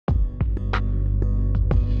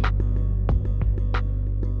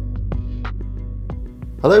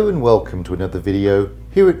Hello and welcome to another video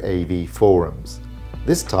here at AV Forums.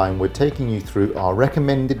 This time we're taking you through our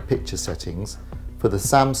recommended picture settings for the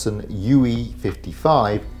Samsung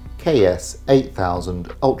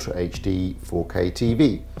UE55KS8000 Ultra HD 4K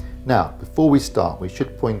TV. Now, before we start, we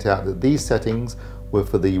should point out that these settings were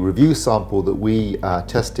for the review sample that we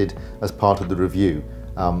tested as part of the review.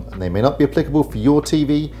 And they may not be applicable for your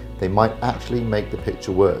TV, they might actually make the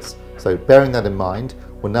picture worse. So bearing that in mind,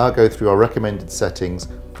 we'll now go through our recommended settings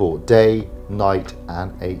for day, night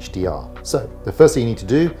and HDR. So the first thing you need to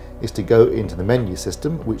do is to go into the menu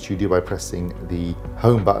system, which you do by pressing the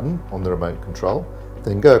home button on the remote control,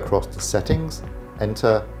 then go across to settings,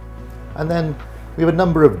 enter, and then we have a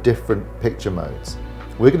number of different picture modes.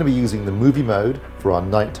 We're going to be using the movie mode for our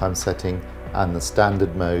nighttime setting and the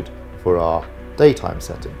standard mode for our daytime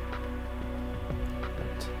setting.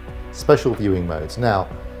 Special viewing modes. Now,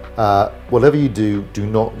 whatever you do, do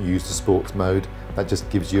not use the sports mode. That just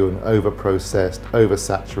gives you an over-processed,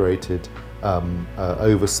 over-saturated,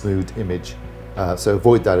 over-smoothed image. So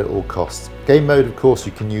avoid that at all costs. Game mode, of course,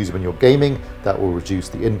 you can use when you're gaming. That will reduce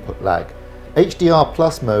the input lag. HDR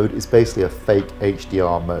Plus mode is basically a fake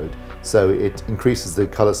HDR mode. So it increases the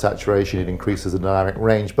color saturation, it increases the dynamic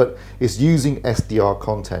range, but it's using SDR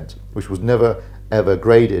content, which was never ever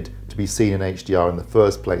graded to be seen in HDR in the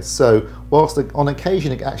first place. So whilst on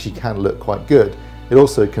occasion it actually can look quite good, it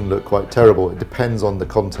also can look quite terrible. It depends on the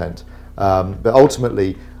content. But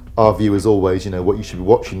ultimately, our view is always, what you should be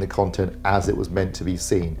watching the content as it was meant to be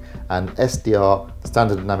seen. And SDR,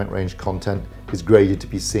 standard dynamic range content, is graded to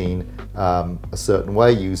be seen a certain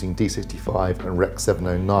way using D65 and Rec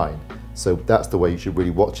 709. So that's the way you should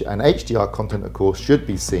really watch it. And HDR content, of course, should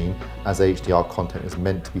be seen as HDR content is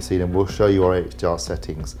meant to be seen, and we'll show you our HDR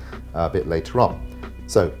settings a bit later on.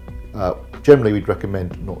 So generally we'd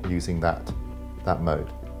recommend not using that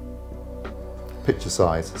mode. Picture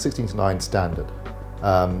size, 16:9 standard.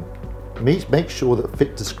 Make sure that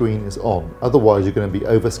fit to screen is on, otherwise you're going to be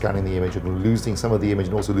over-scanning the image, you're going to be losing some of the image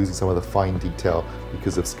and also losing some of the fine detail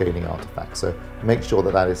because of scaling artifacts. So make sure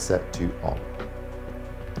that that is set to on.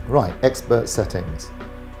 Right, expert settings.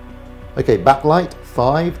 Okay, backlight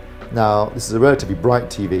 5. Now this is a relatively bright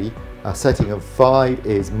TV. A setting of 5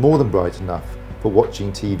 is more than bright enough for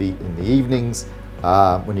watching TV in the evenings.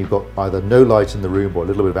 When you've got either no light in the room or a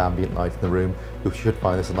little bit of ambient light in the room, you should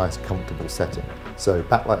find this a nice comfortable setting. So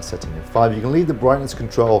backlight setting of 5. You can leave the brightness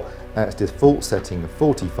control at its default setting of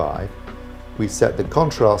 45. We set the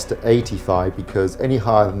contrast to 85 because any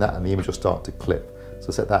higher than that and the image will start to clip.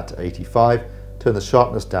 So set that to 85. Turn the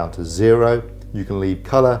sharpness down to 0. You can leave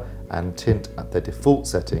color and tint at their default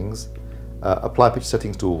settings. Apply picture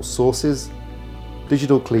settings to all sources.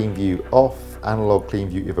 Digital clean view off. Analog clean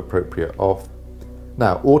view if appropriate off.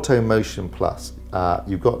 Now, Auto Motion Plus,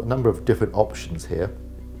 you've got a number of different options here.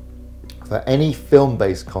 For any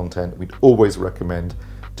film-based content, we'd always recommend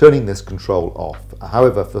turning this control off.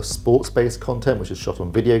 However, for sports-based content, which is shot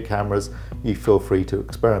on video cameras, you feel free to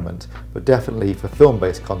experiment. But definitely for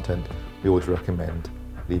film-based content, we always recommend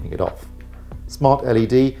leaving it off. Smart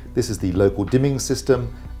LED, this is the local dimming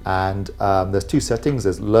system, and there's two settings,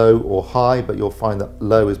 there's low or high, but you'll find that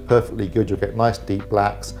low is perfectly good. You'll get nice deep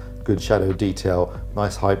blacks, good shadow detail,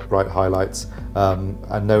 nice bright highlights,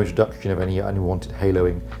 and no introduction of any unwanted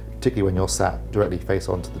haloing, particularly when you're sat directly face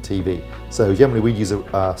onto the TV. So generally we use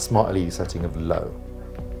a smart LED setting of low.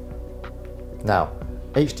 Now,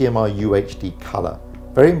 HDMI UHD color.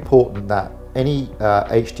 Very important that any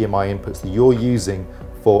HDMI inputs that you're using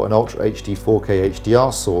for an Ultra HD 4K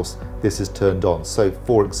HDR source, this is turned on. So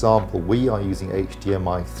for example, we are using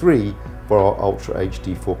HDMI 3 for our Ultra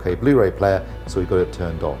HD 4K Blu-ray player, so we've got it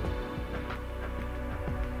turned on.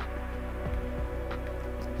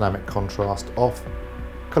 Dynamic contrast off.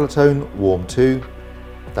 Color tone warm 2.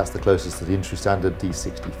 That's the closest to the industry standard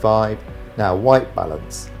D65. Now white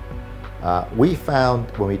balance. We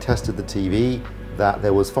found when we tested the TV that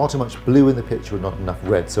there was far too much blue in the picture and not enough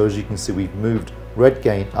red. So as you can see, we've moved red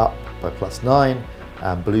gain up by +9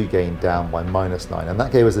 and blue gain down by -9, and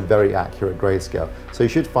that gave us a very accurate grayscale. So you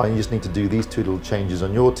should find you just need to do these two little changes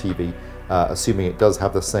on your TV, assuming it does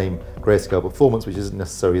have the same grayscale performance, which isn't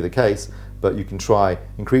necessarily the case, but you can try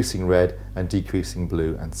increasing red and decreasing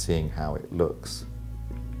blue and seeing how it looks.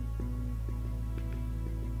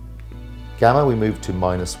 Gamma, we moved to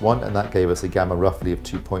 -1, and that gave us a gamma roughly of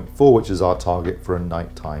 2.4, which is our target for a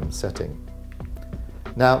nighttime setting.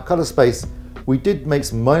 Now, color space, we did make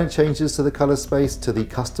some minor changes to the color space to the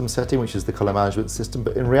custom setting, which is the color management system,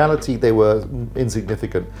 but in reality they were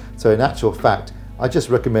insignificant. So in actual fact, I just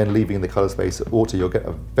recommend leaving the color space at auto. You'll get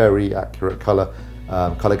a very accurate color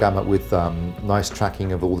gamut with nice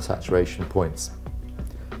tracking of all the saturation points.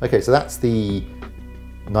 Okay, so that's the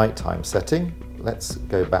nighttime setting. Let's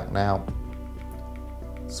go back now,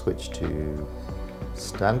 switch to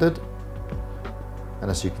standard. And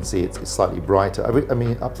as you can see, it's slightly brighter. I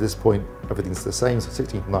mean, up to this point, everything's the same. So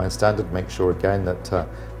 16:9 standard, make sure again that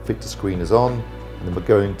fit to screen is on. And then we're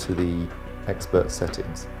going to the expert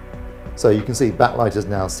settings. So you can see backlight is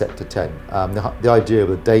now set to 10. The idea of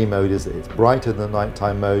the day mode is that it's brighter than the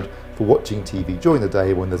nighttime mode for watching TV during the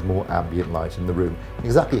day when there's more ambient light in the room.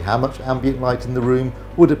 Exactly how much ambient light in the room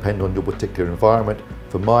will depend on your particular environment.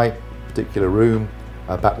 For my particular room,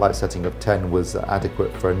 a backlight setting of 10 was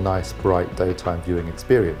adequate for a nice bright daytime viewing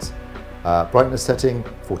experience. Brightness setting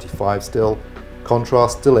 45 still,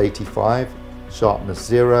 contrast still 85, sharpness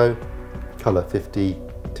 0, color 50,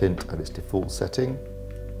 tint at its default setting.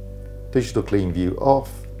 Digital clean view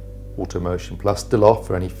off, auto motion plus still off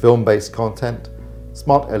for any film-based content,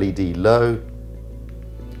 smart LED low,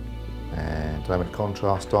 and dynamic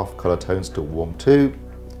contrast off, color tone still warm 2.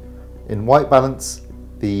 In white balance,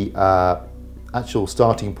 the actual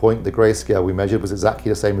starting point, the grayscale we measured, was exactly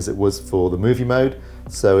the same as it was for the movie mode.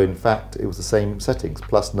 So in fact, it was the same settings,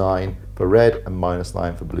 +9 for red and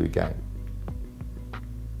 -9 for blue gain.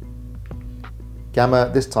 Gamma,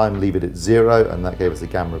 this time leave it at 0, and that gave us a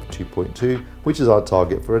gamma of 2.2, which is our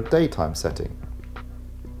target for a daytime setting.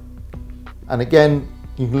 And again,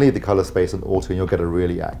 you can leave the color space on auto and you'll get a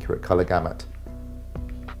really accurate color gamut.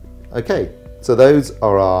 Okay, so those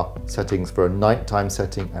are our settings for a nighttime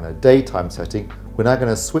setting and a daytime setting. We're now going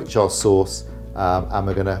to switch our source and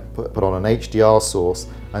we're going to put on an HDR source,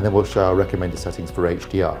 and then we'll show our recommended settings for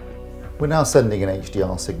HDR. We're now sending an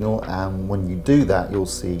HDR signal, and when you do that, you'll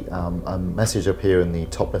see a message appear in the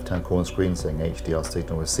top left-hand corner screen saying HDR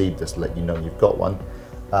signal received, just to let you know you've got one.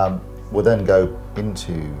 We'll then go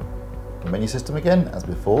into the menu system again, as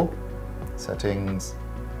before, settings,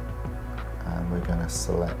 and we're going to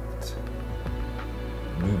select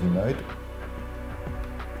movie mode.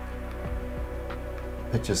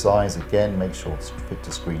 Picture size, again, make sure fit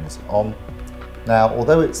to screen is on. Now,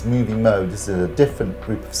 although it's movie mode, this is a different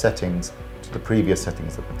group of settings to the previous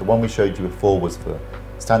settings. The one we showed you before was for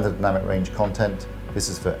standard dynamic range content. This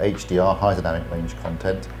is for HDR, high dynamic range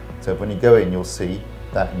content. So when you go in, you'll see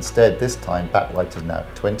that instead this time backlight is now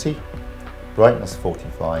at 20, brightness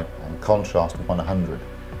 45, and contrast 100.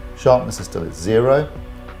 Sharpness is still at 0,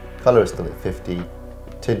 color is still at 50,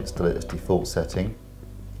 tint still at its default setting,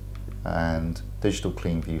 and digital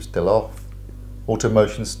clean view still off. Auto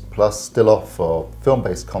motion plus still off for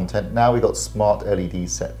film-based content. Now we've got smart LED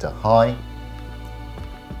set to high.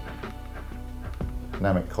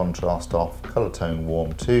 Dynamic contrast off, color tone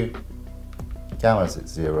warm 2, gamma's at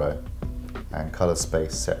 0, and color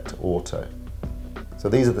space set to auto. So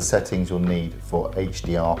these are the settings you'll need for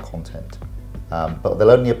HDR content, but they'll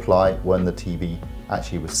only apply when the TV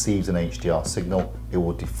actually receives an HDR signal. It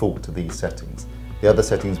will default to these settings. The other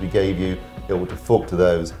settings we gave you, it will default to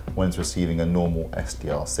those when it's receiving a normal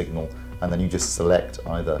SDR signal, and then you just select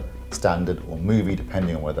either standard or movie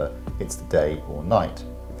depending on whether it's the day or night.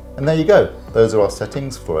 And there you go, those are our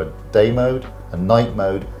settings for a day mode, a night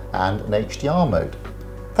mode, and an HDR mode.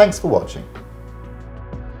 Thanks for watching.